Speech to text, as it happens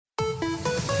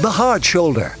The Hard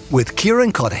Shoulder with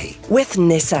Kieran Cuddihy with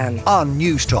Nissan on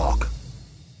News Talk.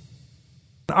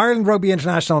 Ireland Rugby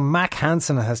International Mack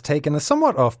Hansen has taken a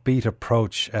somewhat offbeat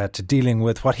approach to dealing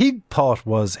with what he thought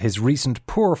was his recent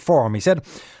poor form. He said,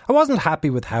 "I wasn't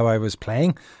happy with how I was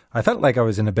playing. I felt like I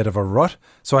was in a bit of a rut,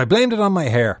 so I blamed it on my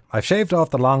hair. I've shaved off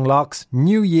the long locks.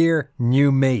 New year,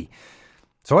 new me."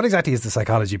 So what exactly is the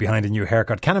psychology behind a new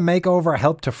haircut? Can a makeover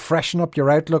help to freshen up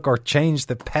your outlook or change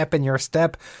the pep in your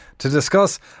step? To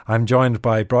discuss, I'm joined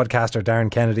by broadcaster Darren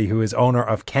Kennedy, who is owner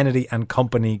of Kennedy and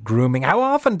Company Grooming. How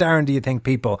often, Darren, do you think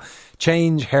people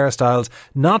change hairstyles,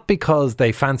 not because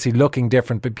they fancy looking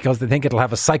different, but because they think it'll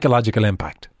have a psychological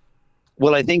impact?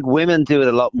 Well, I think women do it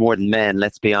a lot more than men,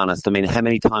 let's be honest. I mean, how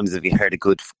many times have you heard a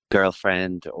good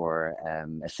girlfriend or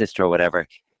a sister or whatever,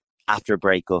 after a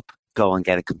breakup, go and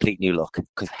get a complete new look?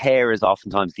 Because hair is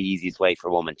oftentimes the easiest way for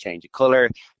a woman. Change a colour,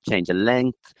 change a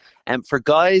length. And for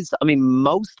guys, I mean,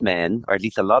 most men, or at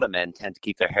least a lot of men, tend to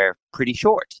keep their hair pretty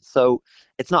short. So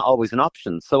it's not always an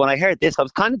option. So when I heard this, I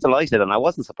was kind of delighted and I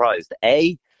wasn't surprised.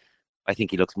 I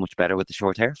think he looks much better with the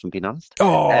short hair, if I'm being honest.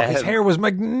 Oh, his hair was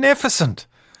magnificent.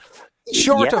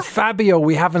 Short of Fabio,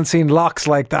 we haven't seen locks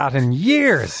like that in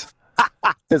years.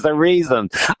 There's a reason.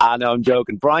 I know, I'm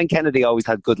joking. Brian Kennedy always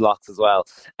had good locks as well.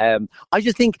 I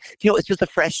just think, it's just a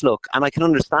fresh look and I can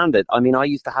understand it. I mean, I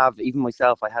used to have, even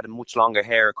myself, I had a much longer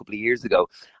hair a couple of years ago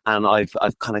and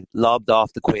I've kind of lobbed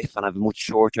off the quiff and I have a much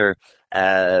shorter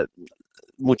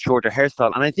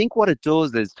hairstyle. And I think what it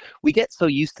does is we get so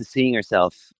used to seeing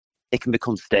ourselves, it can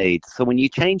become staid. So when you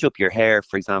change up your hair,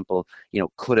 for example,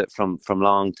 cut it from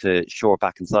long to short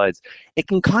back and sides, it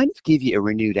can kind of give you a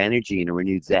renewed energy and a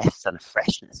renewed zest and a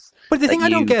freshness. But the thing I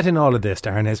don't get in all of this,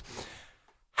 Darren, is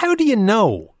how do you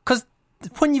know? Because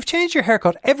when you've changed your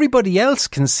haircut, everybody else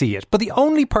can see it. But the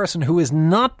only person who is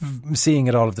not seeing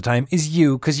it all of the time is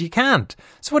you, because you can't.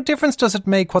 So what difference does it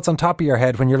make what's on top of your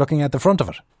head when you're looking at the front of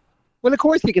it? Well, of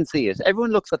course you can see it. Everyone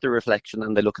looks at the reflection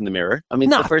and they look in the mirror. I mean,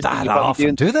 not the first that thing you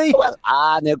often, do they? Well,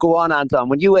 now go on, Anton.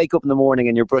 When you wake up in the morning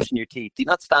and you're brushing your teeth, do you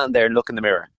not stand there and look in the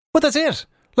mirror? But that's it.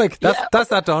 Like, that's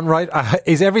that done, right?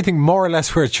 Is everything more or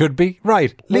less where it should be?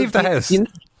 Right, leave the house. Do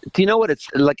you know what it's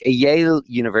like? A Yale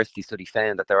University study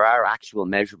found that there are actual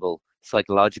measurable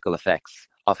psychological effects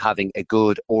of having a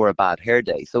good or a bad hair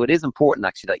day. So it is important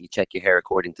actually that you check your hair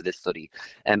according to this study.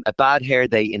 A bad hair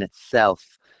day in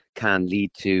itself can lead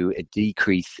to a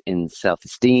decrease in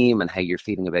self-esteem and how you're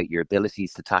feeling about your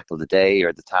abilities to tackle the day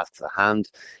or the tasks at hand.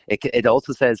 It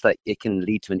also says that it can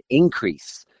lead to an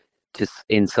increase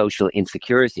in social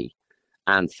insecurity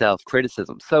and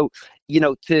self-criticism. So,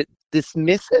 to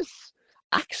dismiss it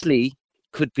actually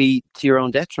could be to your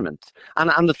own detriment.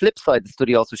 And on the flip side, the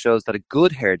study also shows that a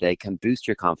good hair day can boost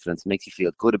your confidence, makes you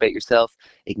feel good about yourself.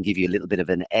 It can give you a little bit of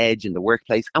an edge in the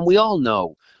workplace. And we all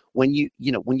know when you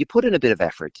put in a bit of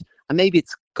effort, and maybe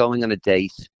it's going on a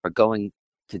date or going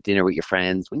to dinner with your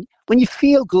friends, when you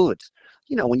feel good,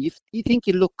 when you think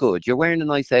you look good, you're wearing a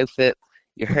nice outfit,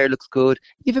 your hair looks good,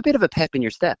 you have a bit of a pep in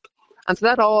your step. And so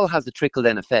that all has a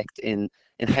trickle-down effect in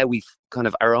how we kind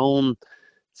of our own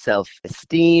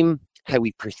self-esteem, how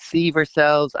we perceive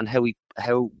ourselves, and how we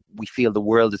feel the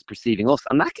world is perceiving us.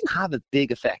 And that can have a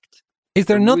big effect. Is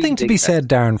there nothing to be said,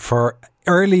 Darren, for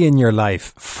early in your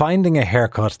life finding a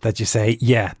haircut that you say,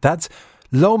 yeah, that's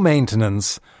low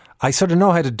maintenance, I sort of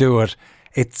know how to do it,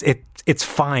 it's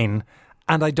fine,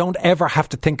 and I don't ever have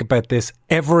to think about this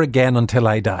ever again until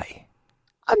I die?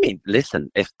 I mean, listen,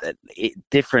 if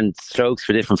different strokes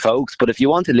for different folks, but if you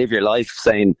want to live your life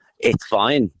saying it's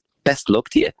fine, best luck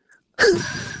to you.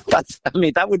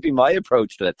 That would be my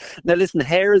approach to it. Now, listen,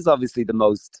 hair is obviously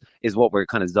is what we're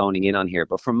kind of zoning in on here.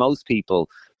 But for most people,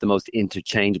 the most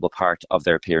interchangeable part of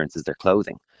their appearance is their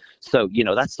clothing. So,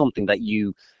 that's something that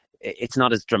it's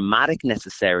not as dramatic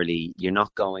necessarily. You're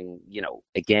not going,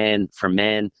 again, for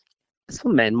men,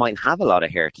 some men might have a lot of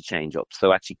hair to change up.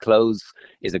 So actually clothes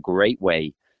is a great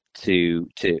way to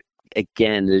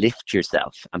again, lift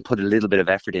yourself and put a little bit of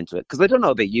effort into it. Because I don't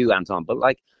know about you, Anton, but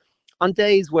like, on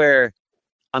days where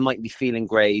I might be feeling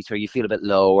great or you feel a bit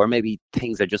low or maybe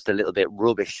things are just a little bit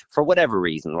rubbish for whatever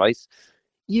reason, right?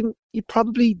 You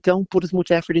probably don't put as much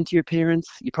effort into your appearance.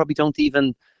 You probably don't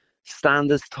even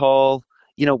stand as tall.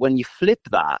 When you flip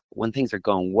that, when things are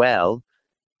going well,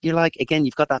 you're like, again,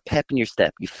 you've got that pep in your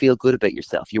step. You feel good about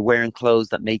yourself. You're wearing clothes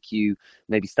that make you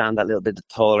maybe stand that little bit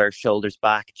taller, shoulders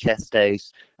back, chest out,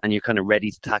 and you're kind of ready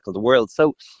to tackle the world.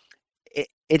 So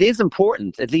it is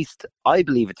important, at least I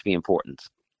believe it to be important,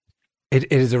 It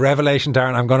is a revelation,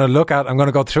 Darren. I'm going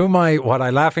to go through what I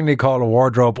laughingly call a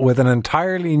wardrobe with an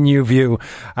entirely new view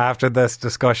after this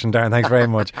discussion. Darren, thanks very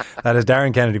much. That is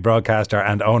Darren Kennedy, broadcaster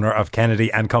and owner of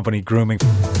Kennedy and Company Grooming.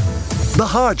 The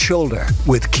Hard Shoulder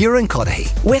with Kieran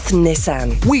Cuddihy. With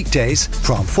Nissan. Weekdays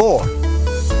from 4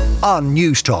 on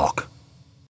News Talk.